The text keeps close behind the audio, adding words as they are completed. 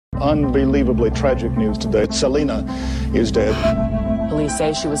Unbelievably tragic news today. Selena is dead. Police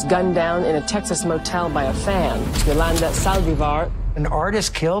say she was gunned down in a Texas motel by a fan. Yolanda Saldívar. An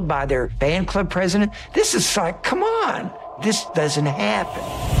artist killed by their fan club president? This is like, come on. This doesn't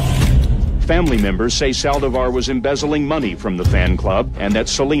happen. Family members say Saldívar was embezzling money from the fan club and that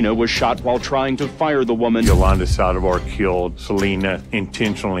Selena was shot while trying to fire the woman. Yolanda Saldívar killed Selena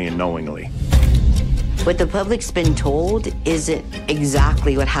intentionally and knowingly. What the public's been told isn't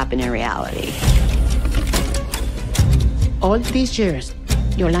exactly what happened in reality. All these years,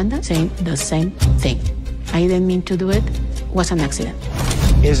 Yolanda saying the same thing. I didn't mean to do it. It was an accident.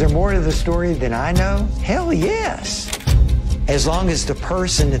 Is there more to the story than I know? Hell yes. As long as the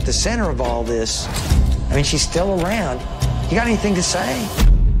person at the center of all this, I mean, she's still around. You got anything to say?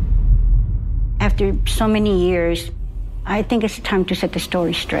 After so many years, I think it's time to set the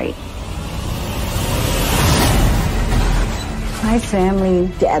story straight. My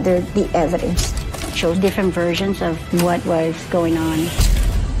family gathered the evidence, shows different versions of what was going on.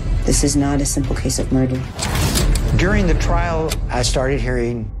 This is not a simple case of murder. During the trial, I started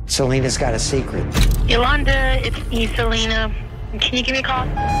hearing Selena's got a secret. Yolanda, it's me, Selena. Can you give me a call?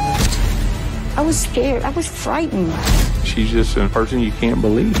 I was scared. I was frightened. She's just a person you can't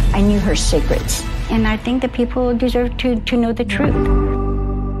believe. I knew her secrets, and I think that people deserve to know the truth.